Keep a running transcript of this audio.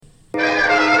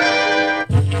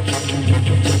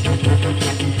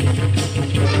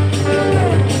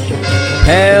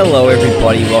Hello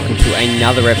everybody, welcome to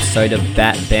another episode of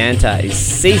Batt, Banter. It's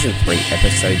Season 3,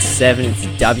 Episode 7. It's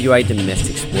WA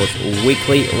Domestic Sports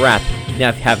Weekly Wrap. Now,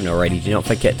 if you haven't already, do not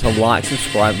forget to like,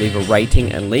 subscribe, leave a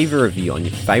rating, and leave a review on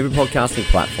your favourite podcasting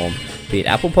platform, be it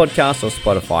Apple Podcasts or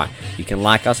Spotify. You can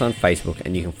like us on Facebook,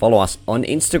 and you can follow us on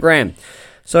Instagram.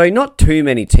 So, not too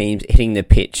many teams hitting the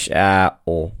pitch,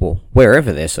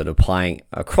 wherever they're sort of playing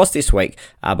across this week,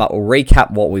 but we'll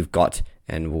recap what we've got.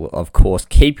 And we'll, of course,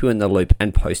 keep you in the loop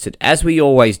and post it as we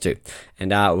always do.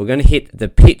 And we're going to hit the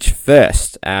pitch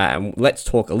first. And let's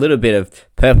talk a little bit of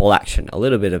purple action, a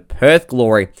little bit of Perth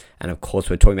Glory. And, of course,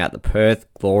 we're talking about the Perth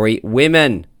Glory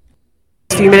women.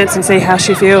 A few minutes and see how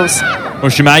she feels. Well,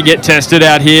 she may get tested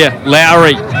out here.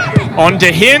 Lowry on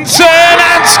to Hinson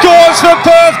and scores for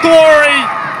Perth Glory.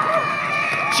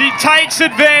 She takes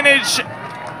advantage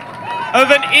of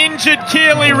an injured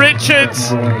Keely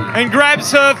Richards and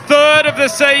grabs her third of the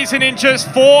season in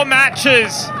just 4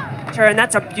 matches. And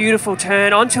that's a beautiful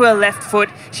turn onto her left foot.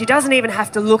 She doesn't even have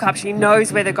to look up. She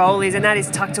knows where the goal is, and that is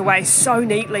tucked away so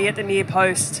neatly at the near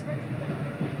post.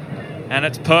 And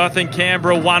it's Perth and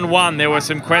Canberra 1-1. There were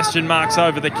some question marks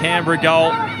over the Canberra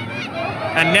goal.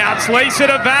 And now it's Lisa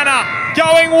Devanna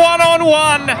going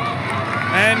one-on-one.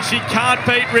 And she can't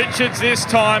beat Richards this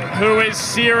time, who is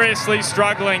seriously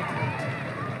struggling.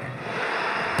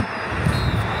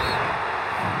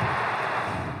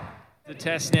 The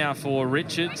test now for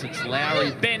Richards. It's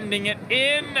Lowry bending it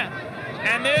in.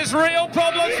 And there's real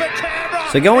problems for Canberra.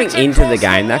 So going into the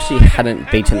game, they actually hadn't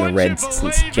beaten the Reds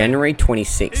since January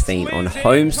 2016 on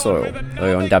home soil,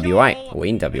 or on WA, or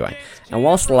in WA. And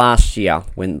whilst last year,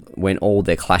 when all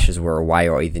their clashes were away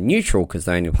or either neutral, because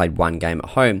they only played one game at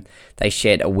home, they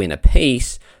shared a win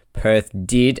apiece, Perth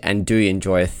did and do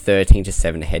enjoy a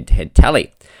 13-7 head-to-head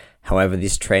tally. However,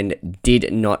 this trend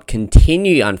did not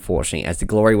continue, unfortunately, as the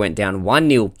Glory went down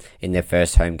 1-0 in their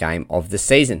first home game of the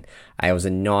season. It was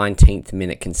a 19th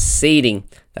minute conceding.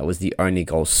 That was the only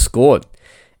goal scored.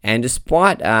 And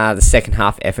despite the second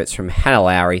half efforts from Hannah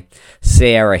Lowry,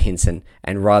 Sarah Hinson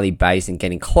and Riley Bays in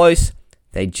getting close,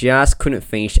 they just couldn't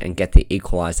finish and get the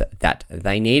equaliser that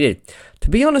they needed. To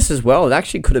be honest as well, it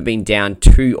actually could have been down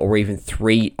 2 or even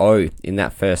 3-0 in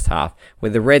that first half,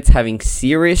 with the Reds having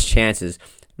serious chances,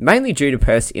 mainly due to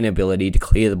Perth's inability to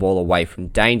clear the ball away from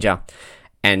danger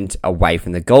and away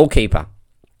from the goalkeeper,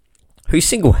 who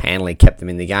single-handedly kept them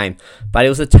in the game. But it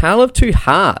was a tale of two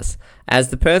halves, as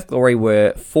the Perth Glory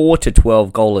were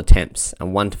 4-12 goal attempts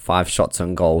and 1-5 shots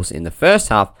on goals in the first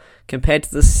half, compared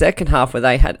to the second half where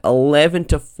they had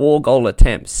 11-4 goal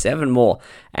attempts, 7 more,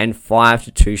 and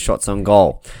 5-2 shots on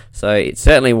goal. So it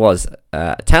certainly was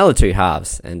a tale of two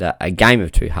halves and a game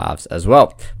of two halves as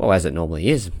well. Well, as it normally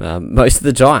is most of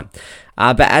the time.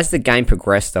 But as the game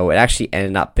progressed, though, it actually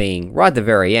ended up being, right at the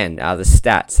very end, the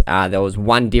stats, there was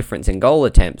 1 difference in goal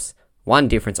attempts, 1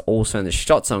 difference also in the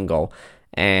shots on goal,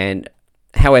 and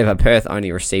however, Perth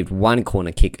only received 1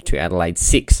 corner kick to Adelaide's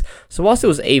 6. So whilst it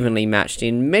was evenly matched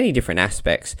in many different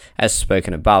aspects, as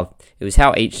spoken above, it was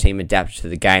how each team adapted to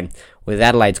the game, with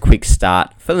Adelaide's quick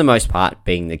start, for the most part,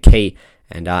 being the key,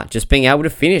 and just being able to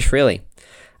finish, really.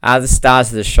 The stars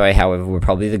of the show, however, were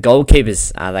probably the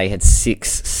goalkeepers. They had 6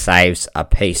 saves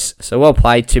apiece. So well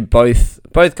played to both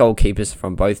goalkeepers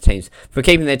from both teams for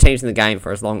keeping their teams in the game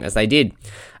for as long as they did.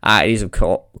 It is, of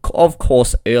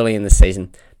course, early in the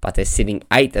season, but they're sitting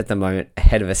 8th at the moment,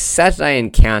 ahead of a Saturday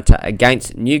encounter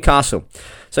against Newcastle.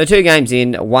 So 2 games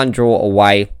in, 1 draw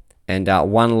away, and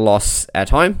 1 loss at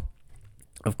home.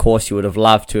 Of course, you would have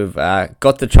loved to have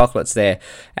got the chocolates there,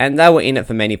 and they were in it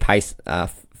for many pace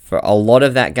for a lot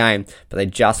of that game, but they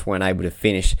just weren't able to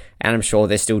finish. And I'm sure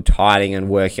they're still tidying and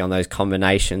working on those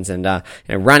combinations and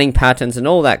running patterns and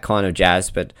all that kind of jazz,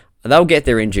 but they'll get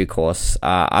there in due course.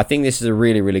 I think this is a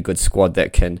really, really good squad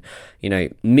that can,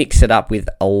 mix it up with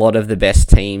a lot of the best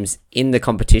teams in the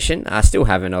competition. I still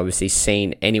haven't obviously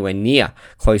seen anywhere near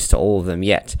close to all of them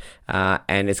yet.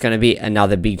 And it's going to be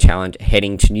another big challenge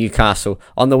heading to Newcastle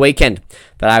on the weekend.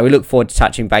 But we look forward to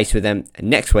touching base with them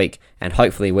next week. And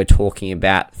hopefully we're talking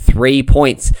about 3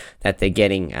 points that they're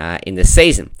getting in the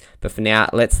season. But for now,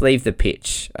 let's leave the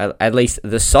pitch, at least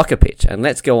the soccer pitch, and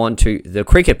let's go on to the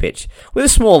cricket pitch with a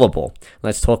smaller ball.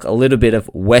 Let's talk a little bit of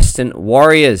Western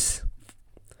Warriors.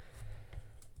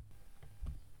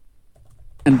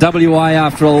 And WA,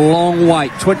 after a long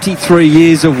wait, 23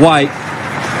 years of wait,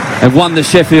 have won the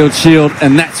Sheffield Shield,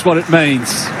 and that's what it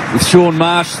means. With Sean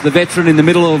Marsh, the veteran, in the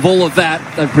middle of all of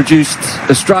that, they've produced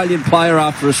Australian player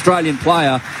after Australian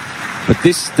player. But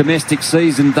this domestic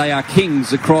season, they are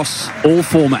kings across all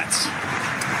formats.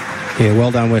 Yeah,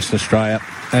 well done, Western Australia.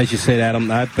 As you said, Adam,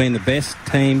 they've been the best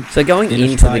team. So going in into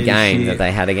the Australia game this year. that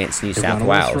they had against New They've South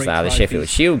won all Wales, three the trophies. Sheffield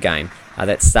Shield game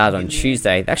that started on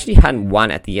Tuesday, they actually hadn't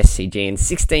won at the SCG in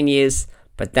 16 years,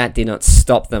 but that did not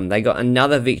stop them. They got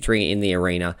another victory in the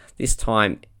arena. This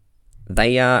time,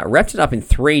 they wrapped it up in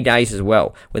 3 days as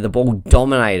well, where the ball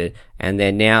dominated, and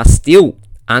they're now still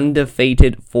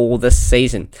undefeated for the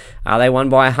season. They won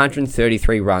by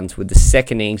 133 runs, with the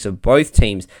second innings of both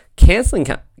teams cancelling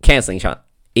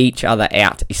each other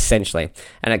out, essentially.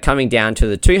 And it coming down to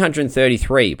the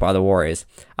 233 by the Warriors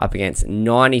up against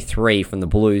 93 from the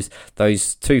Blues.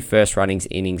 Those two first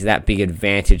innings, that big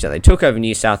advantage that they took over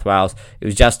New South Wales, it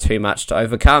was just too much to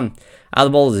overcome. The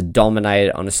bowlers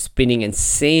dominated on a spinning and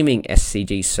seaming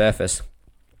SCG surface.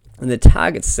 And the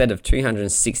target set of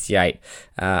 268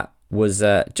 was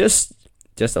just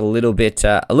a little bit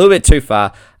too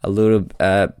far,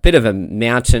 bit of a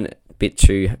mountain, bit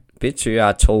too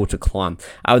tall to climb,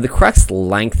 with the cracks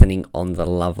lengthening on the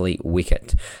lovely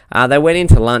wicket. They went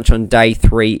into lunch on day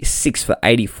 3, 6 for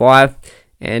 85,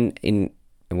 and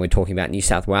we're talking about New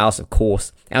South Wales, of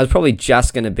course. It was probably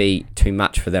just going to be too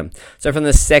much for them. So from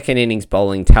the second innings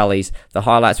bowling tallies, the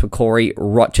highlights were Corey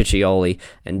Rocchiccioli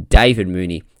and David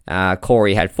Mooney.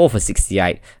 Corey had 4 for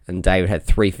 68 and David had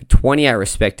 3 for 28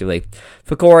 respectively.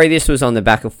 For Corey, this was on the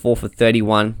back of 4 for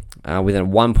 31 with a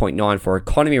 1.9 for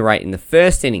economy rate in the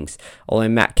first innings, although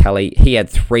Matt Kelly, he had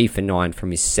 3 for 9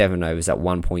 from his 7 overs at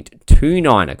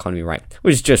 1.29 economy rate,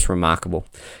 which is just remarkable.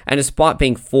 And despite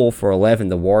being 4 for 11,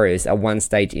 the Warriors at one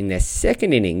stage in their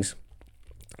second innings,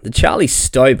 the Charlie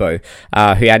Stobo,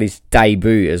 who had his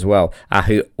debut as well,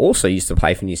 who also used to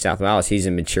play for New South Wales. He's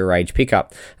a mature age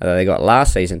pickup that they got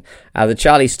last season. The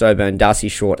Charlie Stobo and Darcy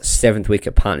Short 7th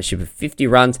wicket partnership of 50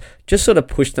 runs just sort of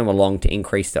pushed them along to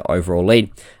increase their overall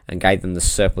lead and gave them the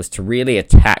surplus to really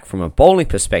attack from a bowling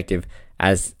perspective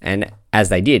as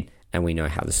they did. And we know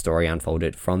how the story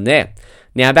unfolded from there.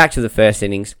 Now back to the first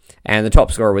innings, and the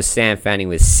top scorer was Sam Fanning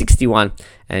with 61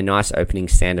 and a nice opening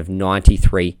stand of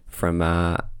 93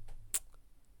 from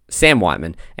Sam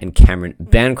Whiteman and Cameron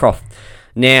Bancroft.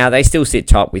 Now, they still sit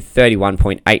top with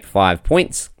 31.85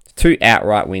 points, 2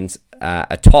 outright wins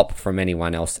atop from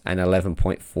anyone else, and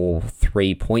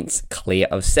 11.43 points clear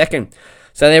of second.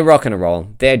 So they're rocking and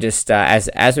rolling. They're just,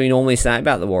 as we normally say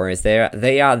about the Warriors,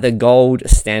 they are the gold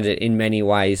standard in many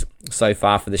ways so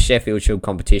far for the Sheffield Shield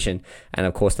competition, and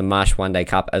of course the Marsh One Day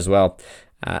Cup as well.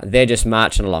 They're just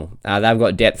marching along. They've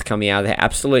got depth coming out of their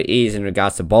absolute ears in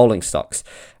regards to bowling stocks,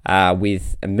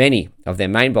 with many of their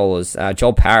main bowlers,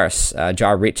 Joel Paris,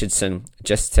 Jai Richardson,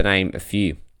 just to name a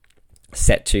few,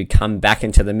 set to come back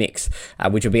into the mix,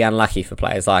 which will be unlucky for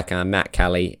players like Matt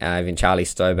Kelly, even Charlie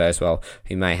Stobo as well,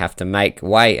 who may have to make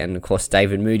way, and of course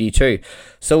David Moody too.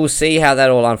 So we'll see how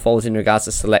that all unfolds in regards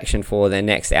to selection for their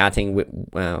next outing,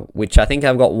 which I think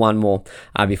I've got one more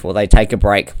before they take a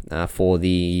break for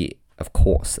of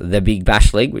course, the Big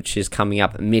Bash League, which is coming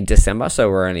up mid-December, so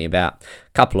we're only about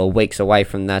a couple of weeks away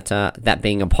from that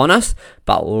being upon us.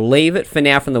 But we'll leave it for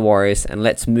now from the Warriors, and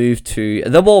let's move to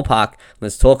the ballpark.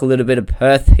 Let's talk a little bit of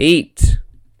Perth Heat.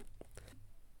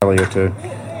 Earlier to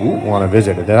want to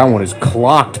visit. That one is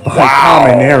clocked by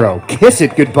Caminero. Kiss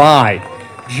it goodbye.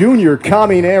 Junior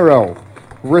Caminero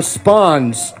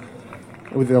responds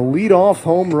with a leadoff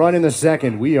home run in the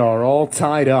second. We are all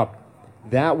tied up.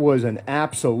 That was an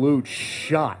absolute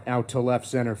shot out to left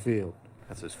center field.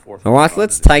 That's his fourth. All right,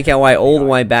 let's take our way all the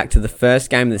way back to the first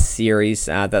game of the series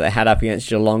that they had up against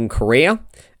Geelong Korea,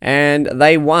 and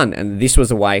they won. And this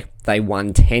was away. They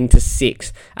won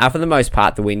 10-6. For the most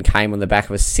part, the win came on the back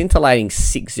of a scintillating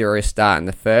 6-0 start in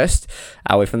the first.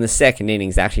 From the second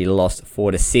innings, they actually lost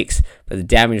 4-6, but the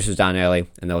damage was done early,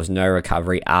 and there was no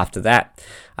recovery after that.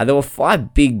 There were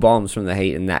 5 big bombs from the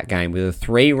Heat in that game, with a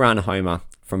 3-run homer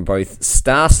from both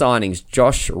star signings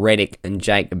Josh Reddick and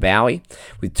Jake Bowie,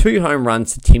 with 2 home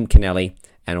runs to Tim Kennelly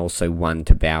and also 1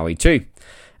 to Bowie too.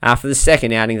 For the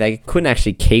second outing, they couldn't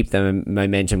actually keep the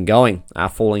momentum going,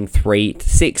 falling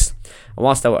 3-6. And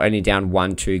whilst they were only down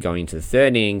 1-2 going into the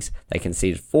third innings, they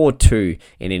conceded 4-2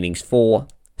 in innings 4,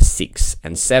 6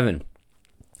 and 7.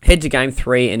 Head to game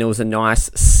 3, and it was a nice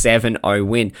 7-0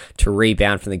 win to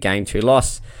rebound from the game 2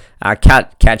 loss.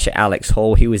 Catcher Alex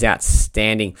Hall, he was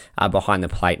outstanding behind the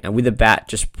plate, and with the bat,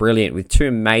 just brilliant, with 2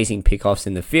 amazing pickoffs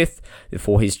in the 5th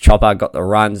before his chopper got the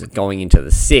runs going into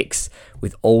the 6th,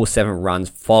 with all 7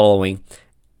 runs following.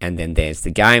 And then there's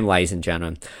the game, ladies and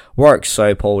gentlemen. Warwick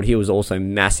Sopald, he was also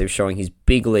massive, showing his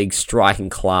big league striking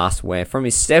class, where from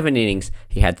his 7 innings,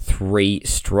 he had 3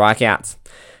 strikeouts.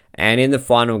 And in the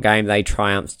final game, they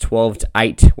triumphed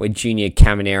 12-8, where Junior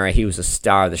Caminero, he was the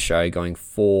star of the show, going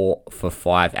 4 for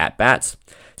 5 at-bats.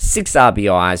 6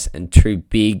 RBIs, and 2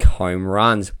 big home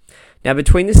runs. Now,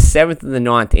 between the 7th and the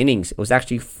 9th innings, it was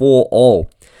actually 4-all.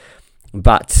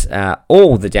 But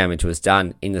all the damage was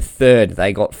done in the 3rd.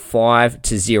 They got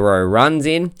 5-0 runs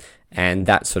in, and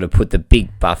that sort of put the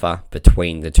big buffer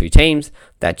between the two teams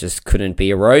that just couldn't be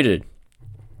eroded.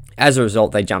 As a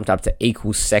result, they jumped up to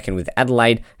equal second with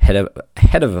Adelaide, ahead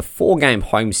of a 4-game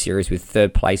home series with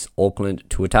third place Auckland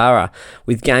Tuatara,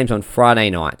 with games on Friday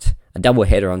night, a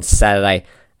doubleheader on Saturday,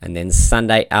 and then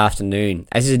Sunday afternoon,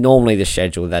 as is normally the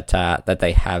schedule that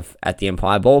they have at the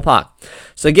Empire Ballpark.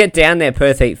 So get down there,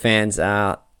 Perth Heat fans.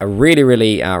 A really,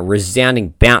 really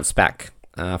resounding bounce back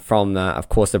from, of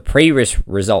course, the previous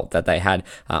result that they had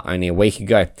only a week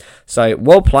ago. So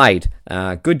well played.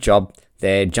 Good job.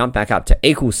 They jump back up to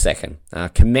equal second,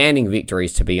 commanding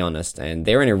victories, to be honest, and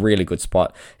they're in a really good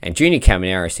spot. And Junior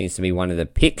Caminero seems to be one of the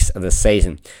picks of the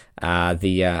season.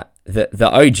 The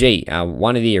OG,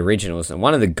 one of the originals, and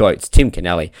one of the GOATs, Tim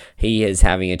Kennelly, he is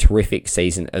having a terrific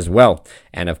season as well.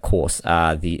 And of course,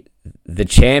 the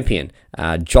champion,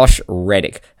 Josh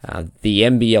Reddick, the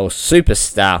NBL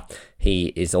superstar,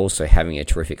 he is also having a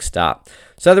terrific start.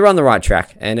 So they're on the right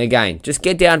track. And again, just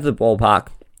get down to the ballpark,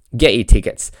 get your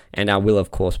tickets, and I will,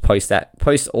 of course, post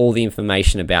all the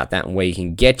information about that and where you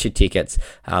can get your tickets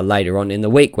later on in the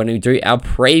week when we do our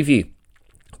preview.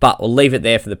 But we'll leave it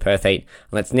there for the Perth Heat.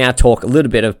 Let's now talk a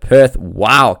little bit of Perth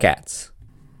Wildcats.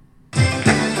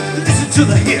 Listen to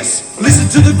the hiss, listen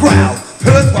to the growl.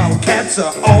 Perth Wildcats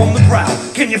are on the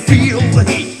prowl. Can you feel the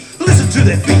heat? Listen to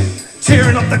their feet,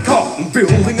 tearing up the cotton,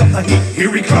 building up the heat.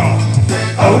 Here we come.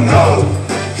 Oh no,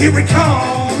 here we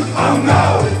come. Oh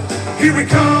no. Here we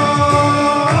come,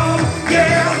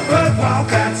 yeah, Perth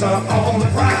Wildcats are on the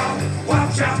prowl.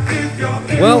 Watch out if you're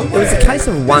in Well, it was a case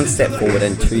of 1 step forward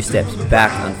and 2 steps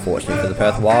back, unfortunately, for the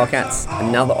Perth Wildcats.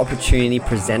 Another opportunity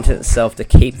presented itself to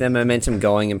keep their momentum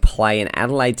going and play an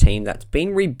Adelaide team that's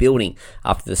been rebuilding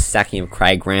after the sacking of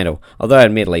Craig Randall, although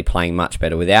admittedly playing much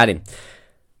better without him.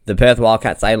 The Perth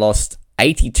Wildcats, they lost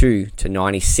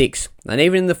 82-96, and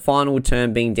even in the final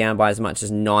term being down by as much as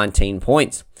 19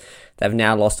 points. They've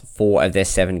now lost 4 of their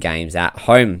 7 games at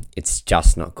home. It's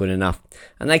just not good enough.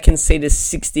 And they conceded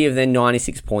 60 of their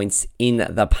 96 points in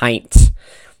the paint.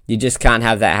 You just can't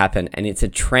have that happen, and it's a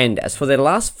trend. As for their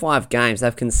last 5 games,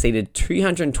 they've conceded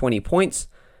 220 points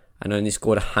and only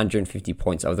scored 150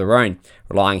 points of their own,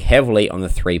 relying heavily on the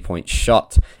 3-point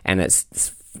shot. And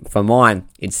for mine,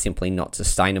 it's simply not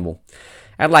sustainable.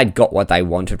 Adelaide got what they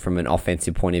wanted from an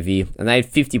offensive point of view, and they had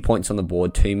 50 points on the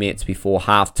board 2 minutes before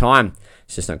half-time.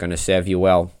 It's just not going to serve you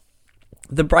well.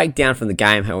 The breakdown from the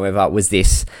game, however, was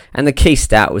this, and the key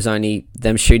stat was only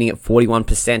them shooting at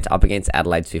 41% up against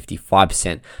Adelaide's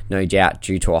 55%, no doubt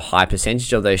due to a high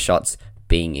percentage of those shots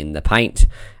being in the paint.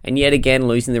 And yet again,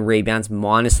 losing the rebounds,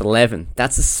 minus 11.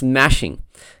 That's a smashing.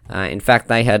 In fact,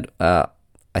 they had...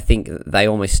 I think they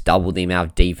almost doubled the amount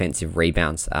of defensive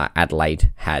rebounds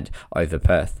Adelaide had over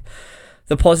Perth.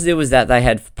 The positive was that they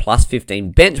had plus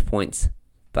 15 bench points,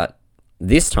 but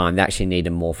this time they actually needed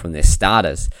more from their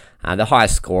starters. The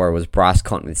highest scorer was Bryce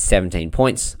Cotton with 17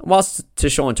 points, whilst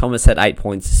Tashawn Thomas had 8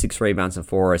 points, 6 rebounds and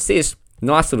 4 assists.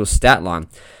 Nice little stat line,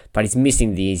 but he's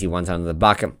missing the easy ones under the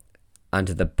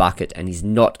bucket, and he's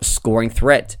not a scoring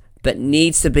threat, but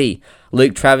needs to be.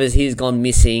 Luke Travers, he's gone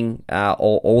missing.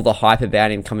 All the hype about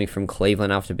him coming from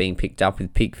Cleveland after being picked up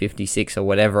with pick 56 or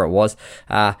whatever it was.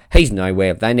 He's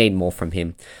nowhere. They need more from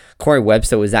him. Corey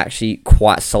Webster was actually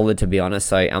quite solid, to be honest.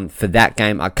 So for that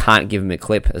game, I can't give him a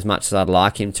clip as much as I'd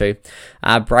like him to.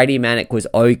 Brady Manick was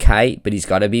okay, but he's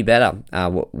got to be better.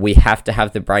 We have to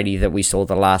have the Brady that we saw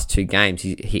the last 2 games.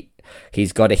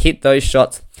 He's got to hit those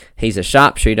shots. He's a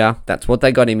sharpshooter. That's what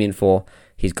they got him in for.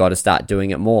 He's got to start doing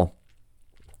it more.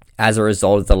 As a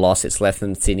result of the loss, it's left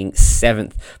them sitting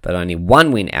 7th, but only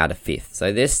 1 win out of 5th.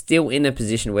 So they're still in a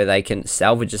position where they can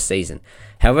salvage a season.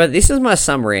 However, this is my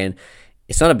summary, and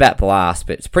it's not a bat blast,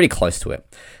 but it's pretty close to it.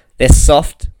 They're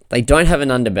soft. They don't have an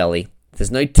underbelly. There's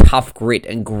no tough grit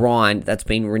and grind that's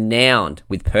been renowned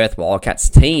with Perth Wildcats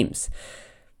teams.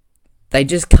 They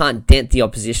just can't dent the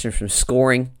opposition from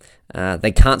scoring.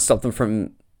 They can't stop them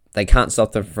from,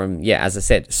 as I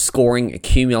said, scoring,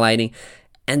 accumulating.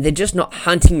 And they're just not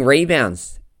hunting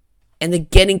rebounds. And they're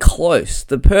getting close.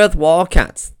 The Perth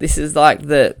Wildcats, this is like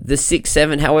the 6,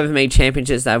 7, however many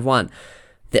championships they've won.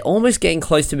 They're almost getting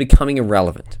close to becoming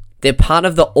irrelevant. They're part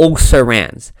of the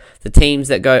also-rans. The teams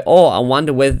that go, I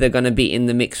wonder whether they're going to be in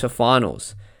the mix for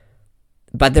finals.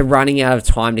 But they're running out of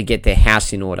time to get their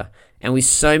house in order. And with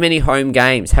so many home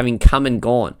games having come and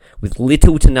gone, with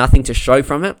little to nothing to show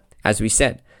from it, as we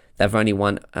said, they've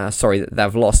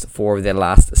lost 4 of their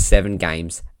last 7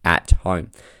 games at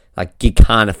home. Like, you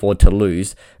can't afford to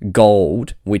lose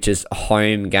gold, which is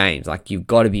home games. Like, you've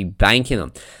got to be banking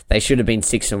them. They should have been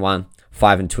 6-1,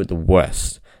 5-2 at the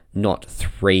worst, not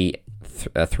three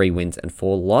wins and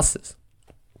 4 losses.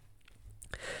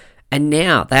 And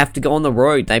now they have to go on the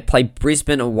road. They play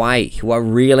Brisbane away, who are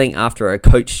reeling after a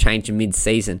coach change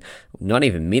mid-season. Not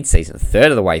even mid-season, a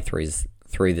third of the way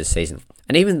through this season.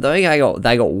 And even though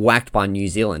they got whacked by New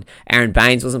Zealand, Aaron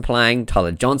Baines wasn't playing,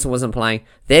 Tyler Johnson wasn't playing,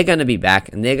 they're going to be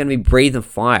back and they're going to be breathing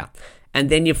fire. And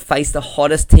then you face the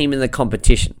hottest team in the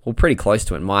competition, well, pretty close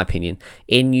to it in my opinion,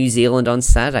 in New Zealand on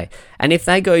Saturday. And if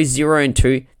they go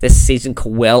 0-2, the season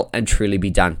could well and truly be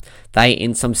done. They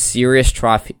in some serious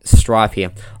strife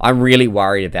here. I'm really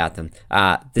worried about them.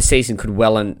 The season could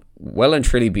well and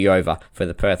truly be over for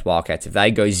the Perth Wildcats if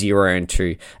they go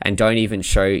 0-2 and don't even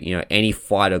show any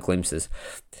fight or glimpses.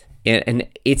 And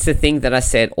it's the thing that I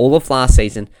said all of last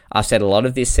season. I've said a lot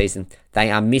of this season.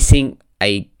 They are missing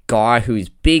a guy who's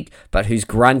big but who's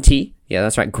grunty. Yeah,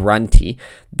 that's right, grunty.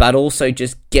 But also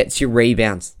just gets your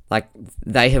rebounds. Like,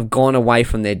 they have gone away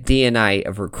from their DNA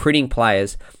of recruiting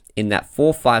players in that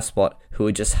 4-5 spot who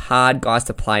are just hard guys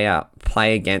to play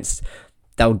against.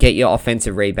 They'll get your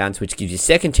offensive rebounds, which gives you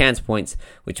second chance points,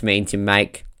 which means you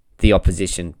make the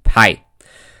opposition pay.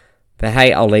 But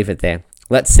hey, I'll leave it there.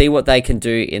 Let's see what they can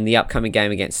do in the upcoming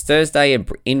game against Thursday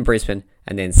in Brisbane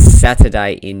and then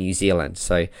Saturday in New Zealand.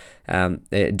 So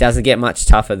it doesn't get much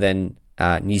tougher than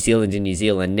New Zealand in New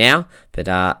Zealand now, but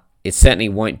it certainly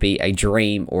won't be a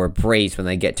dream or a breeze when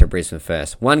they get to Brisbane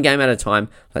first. One game at a time.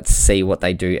 Let's see what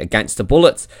they do against the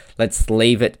Bullets. Let's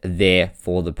leave it there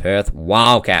for the Perth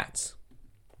Wildcats.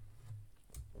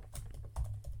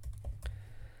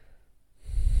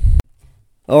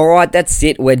 Alright, that's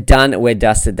it. We're done. We're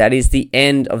dusted. That is the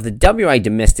end of the WA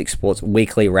Domestic Sports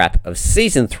Weekly Wrap of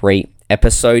Season 3,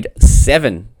 Episode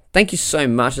 7. Thank you so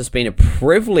much. It's been a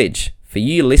privilege for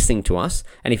you listening to us.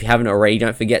 And if you haven't already,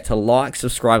 don't forget to like,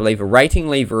 subscribe, leave a rating,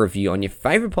 leave a review on your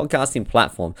favorite podcasting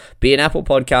platform, be it Apple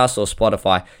Podcasts or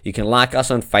Spotify. You can like us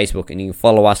on Facebook and you can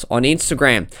follow us on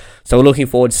Instagram. So we're looking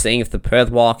forward to seeing if the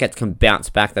Perth Wildcats can bounce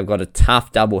back. They've got a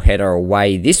tough doubleheader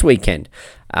away this weekend.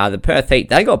 The Perth Heat,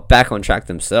 they got back on track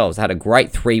themselves. They had a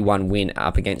great 3-1 win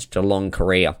up against Geelong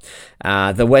Korea.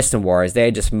 The Western Warriors,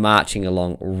 they're just marching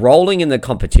along, rolling in the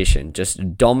competition,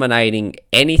 just dominating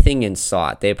anything in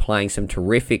sight. They're playing some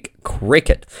terrific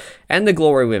cricket. And the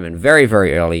Glory Women, very,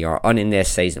 very early on in their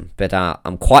season. But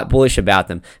I'm quite bullish about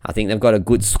them. I think they've got a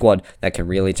good squad that can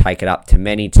really take it up to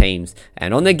many teams.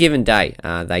 And on their given day,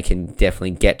 they can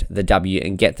definitely get the W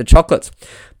and get the chocolates.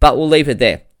 But we'll leave it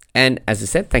there. And as I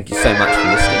said, thank you so much for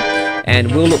listening.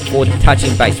 And we'll look forward to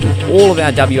touching base with all of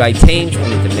our WA teams on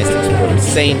the domestic sporting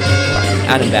scene.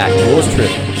 Adam Batt, yours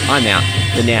truly. I'm out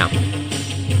for now.